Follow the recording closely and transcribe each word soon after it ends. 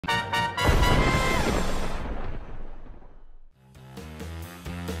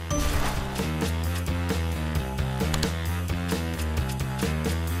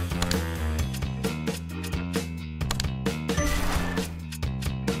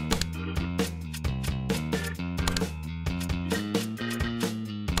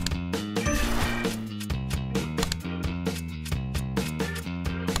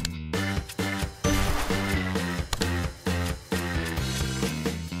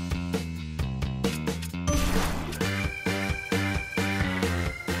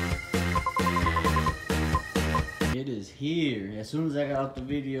here. As soon as I got off the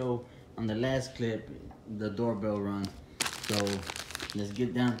video on the last clip, the doorbell rung. So let's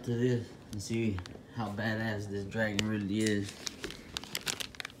get down to this and see how badass this dragon really is.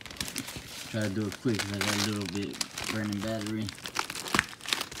 Try to do it quick because I got a little bit burning battery.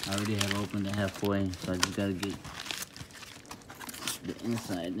 I already have opened it halfway, so I just gotta get the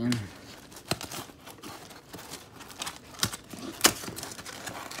inside in.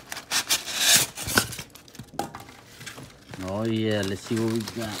 Oh yeah, let's see what we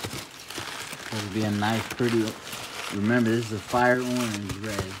got. This will be a nice, pretty. Remember, this is a fire orange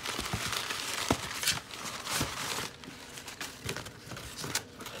red.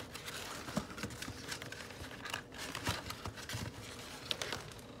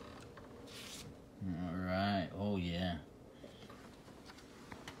 All right. Oh yeah.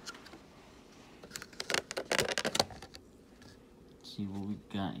 Let's see what we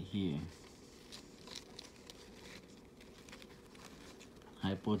got here.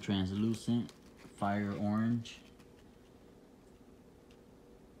 Hypo-translucent, fire orange.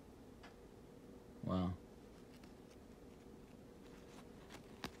 Wow.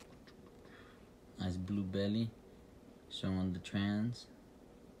 Nice blue belly, showing the trans.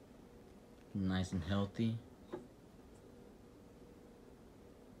 Nice and healthy.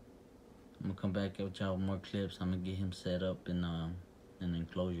 I'm gonna come back with y'all with more clips. I'm gonna get him set up in an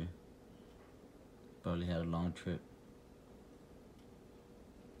enclosure. Probably had a long trip.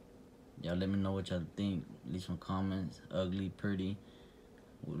 Y'all let me know what y'all think. Leave some comments. Ugly, pretty.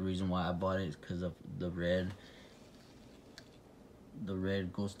 The reason why I bought it is because of the red. The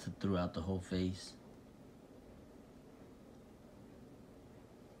red goes throughout the whole face.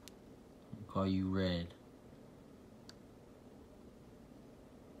 I'll call you Red.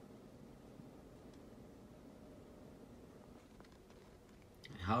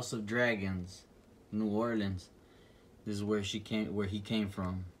 House of Dragons, New Orleans. This is where he came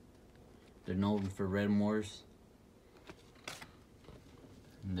from. They're known for red morphs.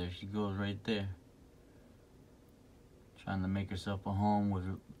 And there she goes right there. Trying to make herself a home with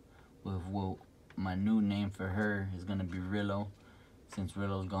what my new name for her is gonna be Rillo. Since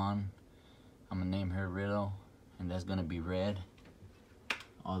Rillo's gone, I'm gonna name her Rillo, and that's gonna be Red.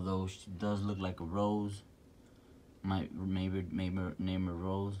 Although she does look like a rose. Might maybe name her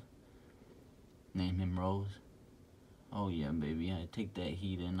Rose. Name him Rose. Oh yeah, baby, I take that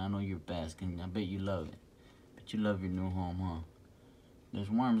heat in. I know you're basking. I bet you love it. Bet you love your new home, huh? There's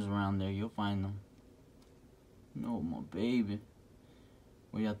worms around there. You'll find them. No, my baby.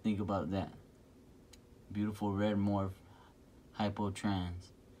 What y'all think about that? Beautiful red morph,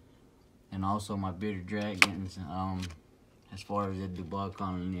 hypo-trans. And also my bitter dragons. As far as the Dubai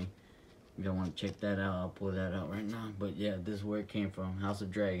colony, if y'all want to check that out, I'll pull that out right now. But yeah, this is where it came from. House of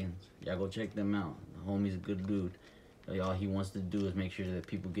Dragons. Y'all go check them out. The homie's a good dude. All he wants to do is make sure that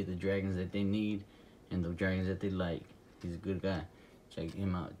people get the dragons that they need and the dragons that they like. He's a good guy. Check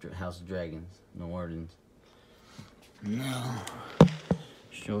him out. House of Dragons, New Orleans. Now,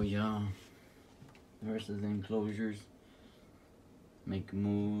 show y'all the rest of the enclosures. Make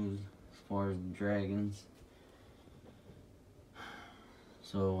moves as far as the dragons.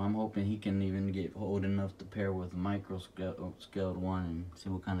 So I'm hoping he can even get old enough to pair with a micro-scaled one and see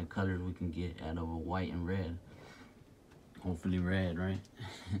what kind of colors we can get out of a white and red. Hopefully red, right?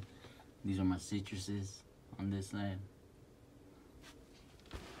 These are my citruses on this side.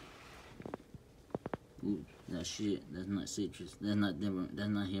 Ooh, that shit. That's not citrus. That's not different. That's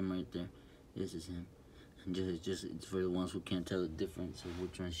not him right there. This is him. And it's for the ones who can't tell the difference of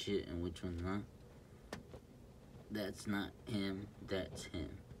which one's shit and which one's not. That's not him. That's him.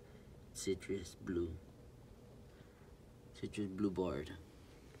 Citrus blue. Citrus blue barred.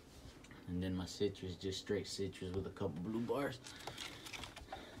 And then my citrus, just straight citrus with a couple blue bars.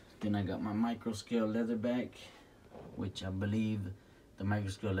 Then I got my micro scale leatherback, which I believe the micro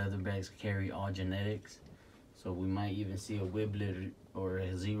scale leatherbacks carry all genetics. So we might even see a Wiblet or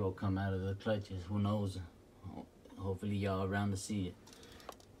a Zero come out of the clutches. Who knows? Hopefully y'all around to see it.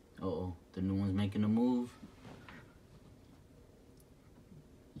 Uh-oh, the new one's making a move.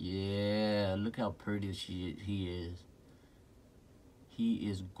 Yeah, look how pretty he is. He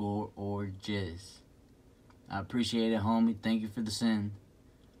is gorgeous. I appreciate it, homie. Thank you for the send.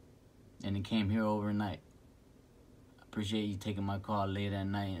 And it came here overnight. I appreciate you taking my call late at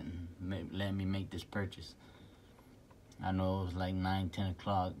night and letting me make this purchase. I know it was like 9, 10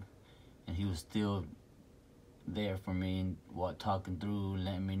 o'clock, and he was still there for me and talking through,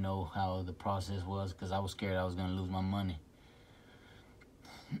 letting me know how the process was, because I was scared I was going to lose my money.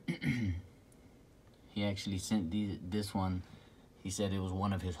 He actually sent this one. He said it was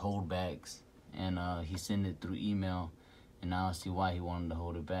one of his holdbacks, and he sent it through email. and now I see why he wanted to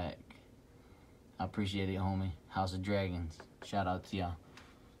hold it back. I appreciate it, homie. House of Dragons. Shout out to y'all.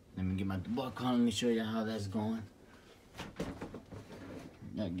 Let me get my debug on. Let me show you how that's going.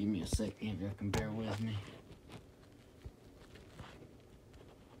 Y'all give me a second if y'all can bear with me.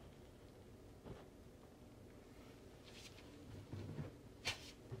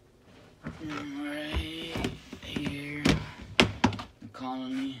 Right here. The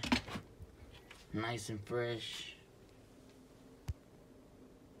colony. Nice and fresh.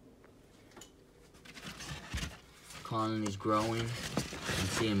 Colony's growing. I'm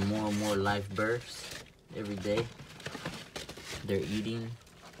seeing more and more live births every day. They're eating.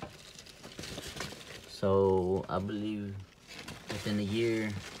 So I believe within a year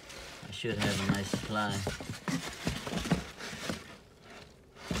I should have a nice supply.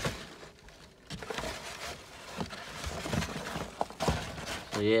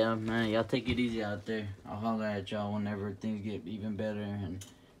 So yeah, man, y'all take it easy out there. I'll holler at y'all whenever things get even better and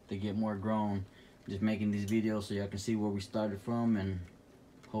they get more grown. Just making these videos so y'all can see where we started from and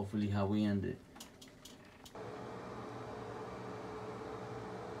hopefully how we ended.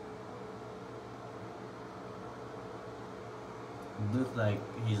 It looks like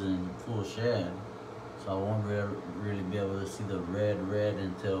he's in full shed, so I won't really be able to see the red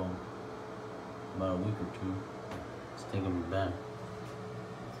until about a week or two. It's taking me back.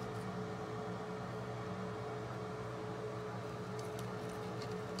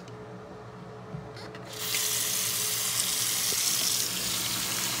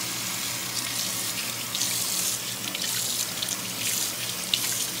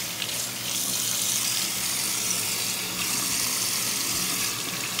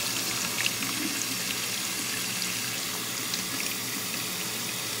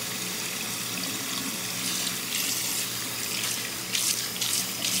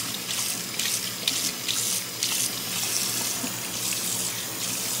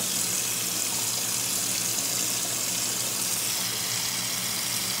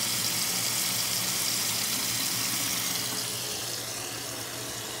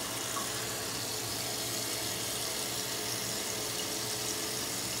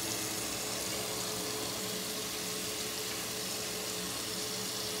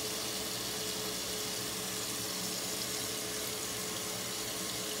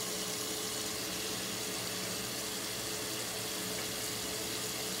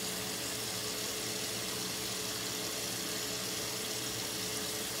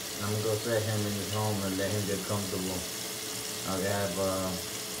 I'm gonna go set him in his home and let him get comfortable. I'll have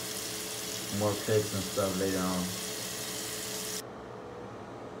more clips and stuff later on.